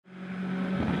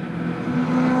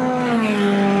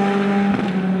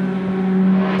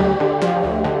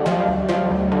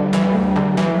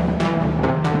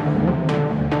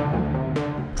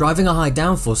Driving a high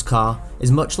downforce car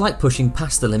is much like pushing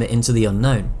past the limit into the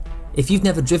unknown. If you've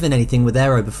never driven anything with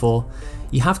aero before,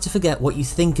 you have to forget what you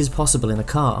think is possible in a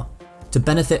car. To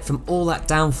benefit from all that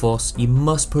downforce, you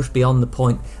must push beyond the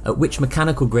point at which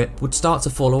mechanical grip would start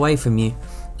to fall away from you,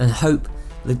 and hope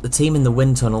that the team in the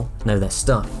wind tunnel know their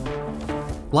stuff.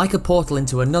 Like a portal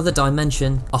into another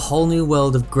dimension, a whole new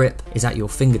world of grip is at your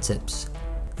fingertips.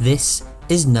 This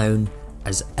is known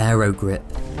as aero grip.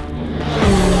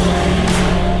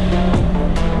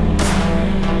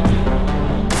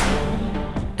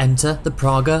 Enter the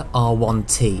Praga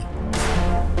R1T.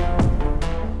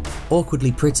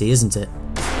 Awkwardly pretty, isn't it?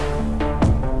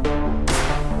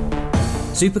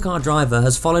 Supercar Driver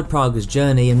has followed Praga's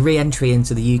journey and re-entry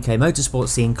into the UK motorsport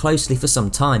scene closely for some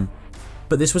time,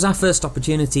 but this was our first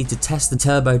opportunity to test the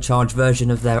turbocharged version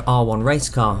of their R1 race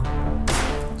car.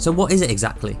 So what is it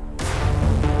exactly?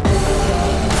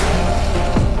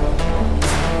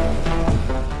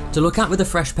 To look at with a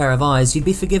fresh pair of eyes, you'd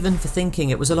be forgiven for thinking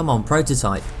it was a Le Mans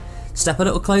prototype. Step a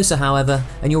little closer, however,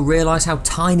 and you'll realise how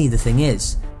tiny the thing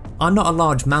is. I'm not a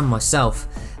large man myself,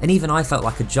 and even I felt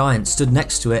like a giant stood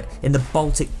next to it in the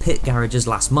Baltic pit garages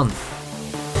last month.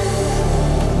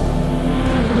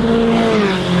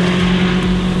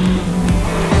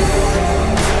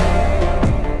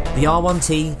 The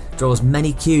R1T draws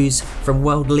many cues from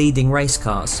world-leading race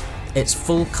cars. Its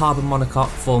full carbon monocoque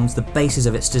forms the basis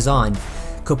of its design,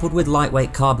 coupled with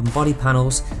lightweight carbon body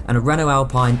panels and a Renault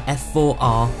Alpine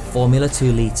F4R Formula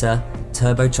 2 litre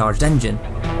turbocharged engine.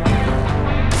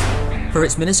 For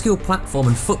its minuscule platform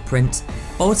and footprint,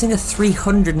 bolting a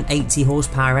 380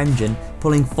 horsepower engine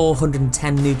pulling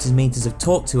 410 Nm of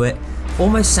torque to it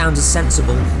almost sounds as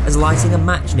sensible as lighting a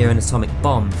match near an atomic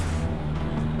bomb.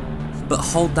 But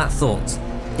hold that thought,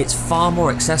 it's far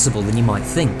more accessible than you might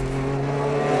think.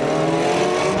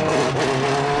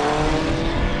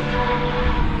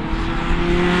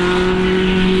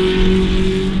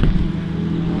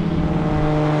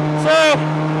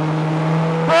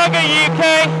 Praga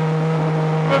UK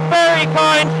were very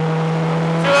kind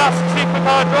to ask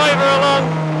Supercar Driver along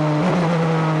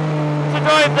to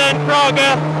drive their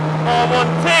Praga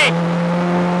R1T.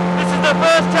 This is the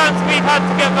first chance we've had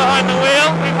to get behind the wheel.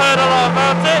 We've heard a lot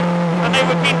about it and they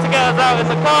were keen to get us out in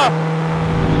the car.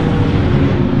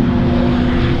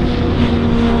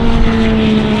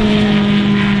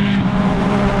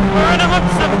 We're in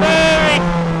amongst some very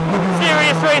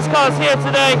serious race cars here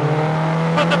today,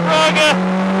 but the Praga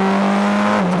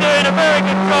is doing a very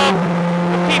good job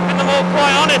of keeping them all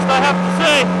quite honest, I have to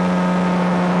say.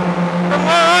 From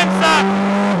where I'm sat,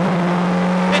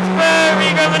 it's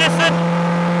very reminiscent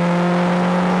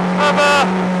of a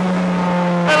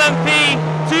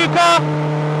LMP2 car.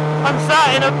 I'm sat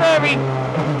in a very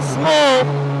small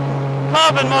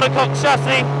carbon monocoque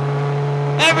chassis.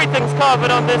 Everything's carbon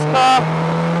on this car,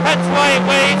 hence why it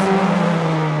weighs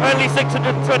only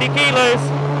 620 kilos.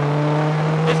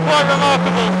 It's quite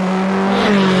remarkable.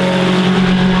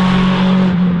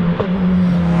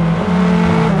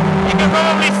 You can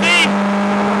probably see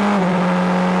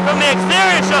from the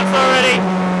exterior shots already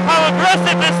how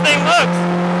aggressive this thing looks.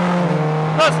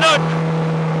 That's not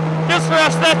just for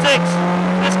aesthetics.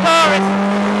 This car is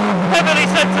heavily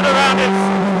centered around its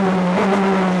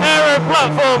aero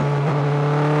platform.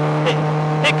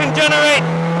 It can generate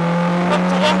up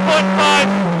to 1.5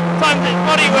 times its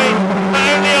body weight at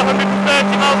only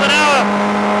 130 miles an hour.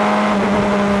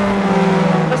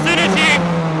 As soon as you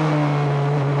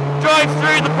drive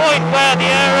through the point where the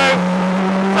aero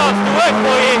starts to work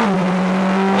for you,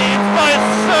 it inspires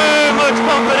so much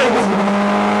confidence.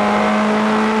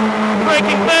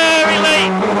 Braking very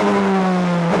late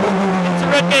into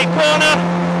Redgate Corner,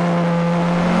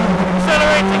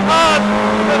 accelerating hard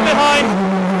from behind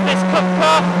this Cup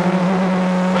car.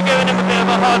 We're giving him a bit of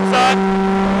a hard time.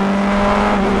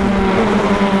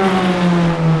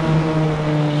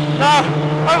 Now,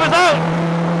 I was out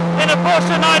in a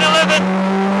Porsche 911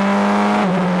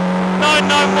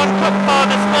 991 Cup car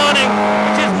this morning,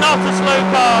 which is not a slow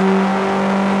car,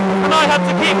 and I had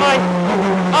to keep my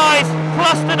eyes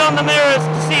plastered on the mirrors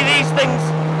to see these things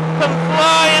come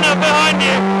flying up behind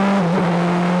you,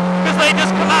 because they just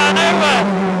come out of nowhere.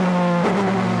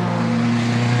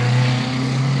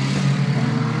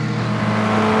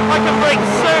 I can brake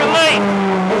so late,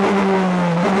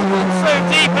 so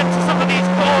deep into some of these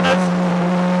corners.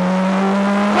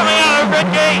 Coming out of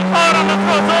Redgate, hard on the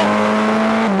throttle,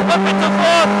 up into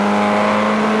fourth,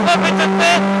 up into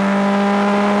fifth,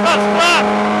 that's flat,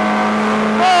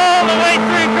 all the way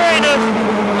through Graders.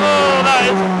 Oh, that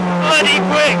is bloody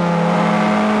quick.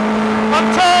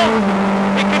 I'm told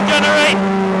it can generate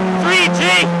 3G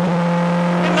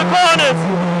in the corners.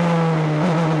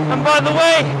 And by the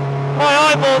way, my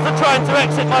eyeballs are trying to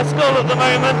exit my skull at the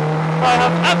moment. I have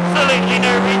absolutely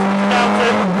no reason to doubt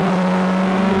it.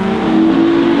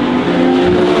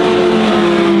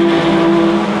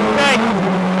 Okay,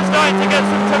 we're starting to get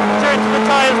some temperature into the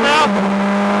tyres now.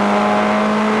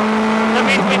 That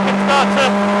means we can start to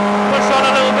push on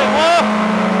a little bit more.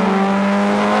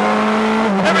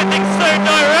 Everything's so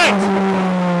direct.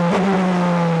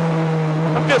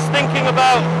 I'm just thinking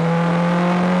about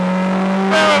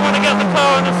where I want to get the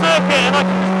car on the circuit, and I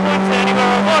can just point it anywhere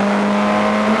I want.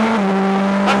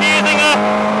 I'm using a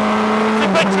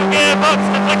sequential gearbox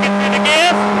to flick it through the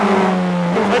gears.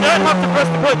 I don't have to press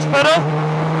the clutch pedal.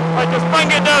 I just bang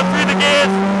it down through the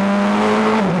gears,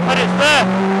 and it's there.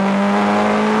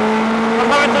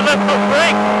 I'm having to lift up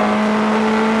brake,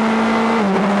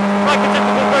 like a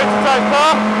typical prototype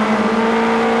car.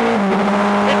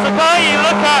 It's a car you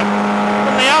look at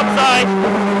from the outside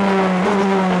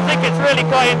and think it's really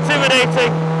quite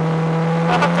intimidating.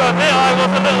 I have to admit, I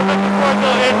was a little bit before I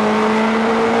got in.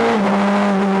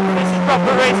 This is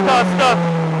proper race car stuff.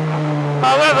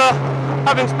 However,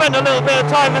 having spent a little bit of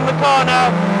time in the car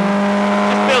now,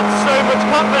 it just builds so much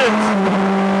confidence.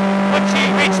 Once you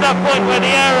reach that point where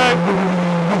the aero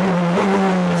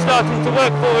is starting to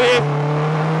work for you,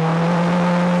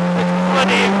 it's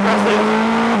bloody impressive.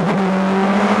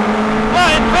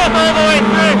 Flying trim all the way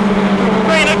through,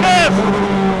 green and curves,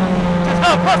 which is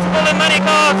not possible in many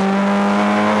cars,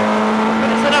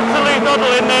 but it's an absolute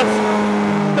noddle in this.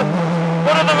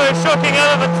 One of the most shocking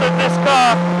elements of this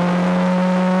car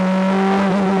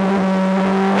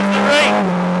is the rate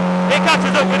it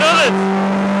catches up with others.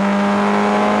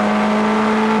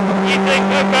 You think,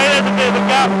 okay, there's a bit of a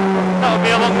gap, that'll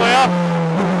be a long way off.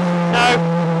 No,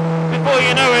 before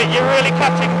you know it, you're really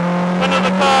catching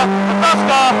another car, a fast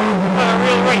car, at a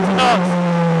real rate of knots.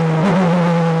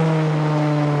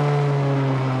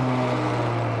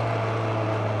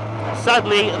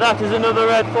 Sadly, that is another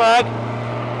red flag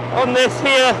on this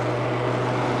here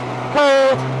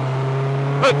cold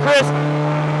but crisp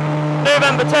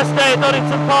November test day at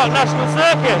Donington Park National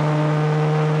Circuit.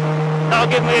 That'll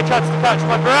give me a chance to catch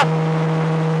my breath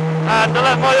and to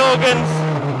let my organs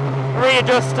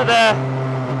readjust to their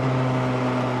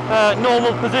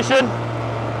normal position.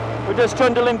 We're just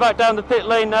trundling back down the pit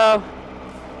lane now.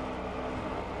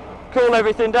 Cool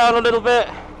everything down a little bit,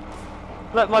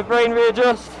 let my brain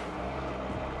readjust,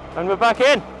 and we're back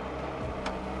in.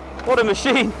 What a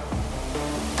machine.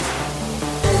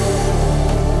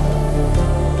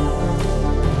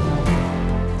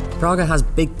 Praga has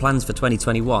big plans for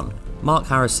 2021. Mark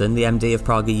Harrison, the MD of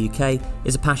Praga UK,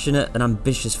 is a passionate and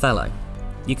ambitious fellow.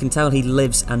 You can tell he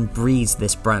lives and breathes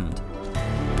this brand.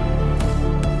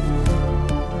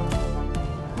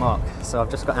 Mark, so I've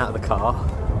just got out of the car.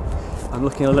 I'm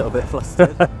looking a little bit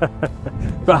flustered.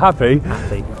 But happy.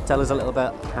 Happy. Tell us a little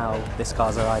bit how this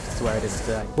car's arrived to where it is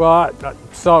today. Well, to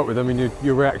start with, I mean,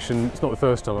 your reaction, it's not the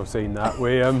first time I've seen that.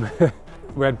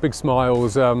 We had big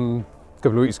smiles a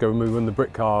couple of weeks ago when we won the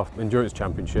Supercar Endurance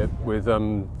Championship with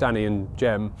Danny and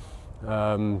Jem,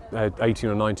 18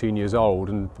 or 19 years old,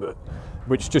 and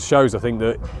which just shows, I think,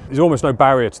 that there's almost no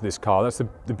barrier to this car. That's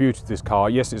the beauty of this car.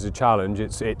 Yes, it's a challenge.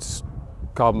 It's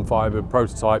carbon fibre,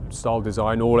 prototype style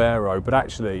design, all aero, but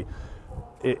actually,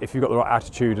 if you've got the right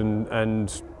attitude and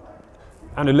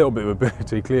a little bit of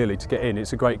ability, clearly, to get in,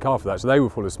 it's a great car for that. So they were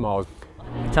full of smiles.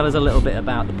 Tell us a little bit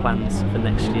about the plans for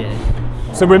next year.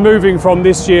 So we're moving from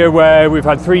this year where we've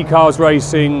had 3 cars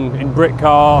racing in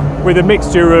Supercar with a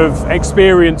mixture of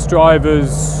experienced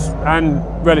drivers and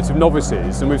relative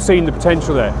novices, and we've seen the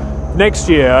potential there. Next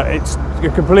year, it's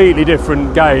a completely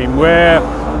different game where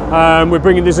we're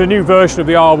bringing, there's a new version of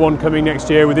the R1 coming next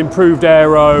year with improved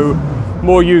aero,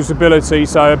 more usability,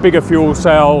 so a bigger fuel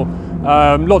cell,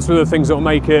 lots of other things that will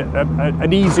make it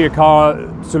an easier car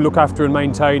to look after and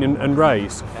maintain and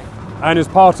race. Okay. And as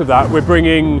part of that, we're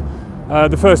bringing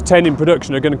the first 10 in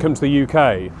production are going to come to the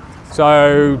UK.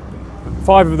 So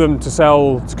 5 of them to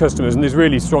sell to customers, and there's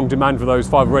really strong demand for those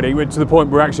 5 already. We're to the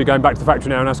point we're actually going back to the factory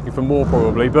now and asking for more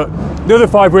probably. But the other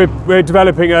 5, we're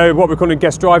developing what we're calling a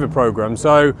guest driver program.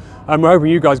 So we're hoping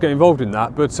you guys get involved in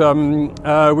that. But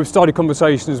we've started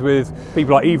conversations with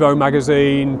people like Evo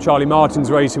magazine, Charlie Martin's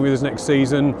racing with us next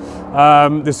season.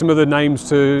 There's some other names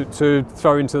to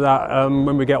throw into that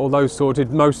when we get all those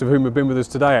sorted, most of whom have been with us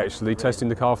today actually, testing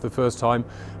the car for the first time.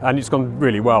 And it's gone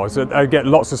really well. So I get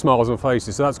lots of smiles on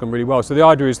faces, so that's gone really well. So the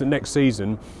idea is that next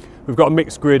season we've got a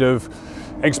mixed grid of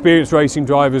experienced racing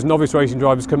drivers, novice racing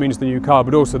drivers coming into the new car,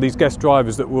 but also these guest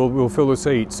drivers that will fill the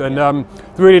seats. And the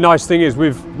really nice thing is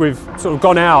we've sort of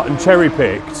gone out and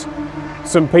cherry-picked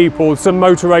some people, some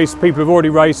motor race people have already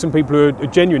raced, some people who are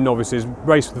genuine novices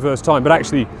race for the first time, but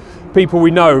actually people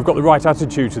we know have got the right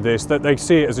attitude to this, that they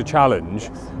see it as a challenge.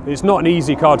 It's not an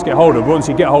easy car to get hold of. Once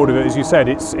you get hold of it, as you said,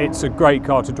 it's a great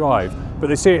car to drive, but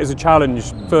they see it as a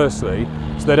challenge firstly,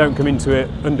 so they don't come into it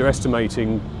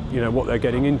underestimating, you know, what they're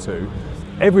getting into.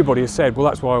 Everybody has said, well,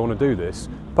 that's why I want to do this,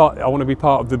 but I want to be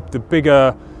part of the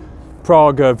bigger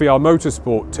Praga VR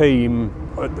Motorsport team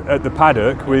at the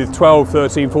paddock with 12,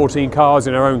 13, 14 cars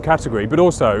in our own category, but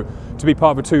also to be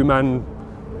part of a two-man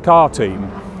car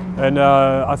team. And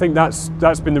I think that's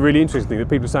been the really interesting thing, that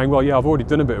people are saying, well, yeah, I've already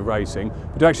done a bit of racing,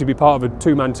 but to actually be part of a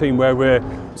two-man team where we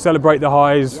celebrate the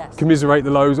highs, yes, commiserate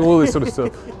the lows, all this sort of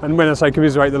stuff. And when I say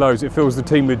commiserate the lows, it fills the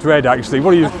team with dread, actually.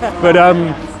 What do you?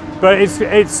 But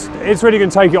it's really going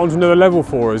to take it onto another level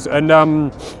for us, and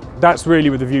that's really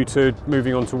with a view to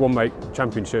moving on to One Make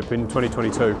Championship in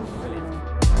 2022.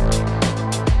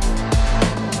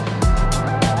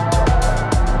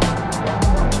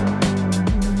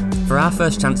 For our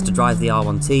first chance to drive the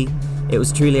R1T, it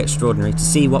was truly extraordinary to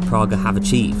see what Praga have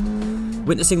achieved.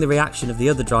 Witnessing the reaction of the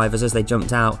other drivers as they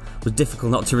jumped out was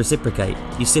difficult not to reciprocate.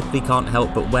 You simply can't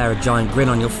help but wear a giant grin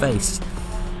on your face.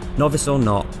 Novice or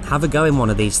not, have a go in one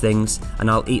of these things and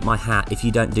I'll eat my hat if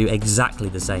you don't do exactly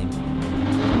the same.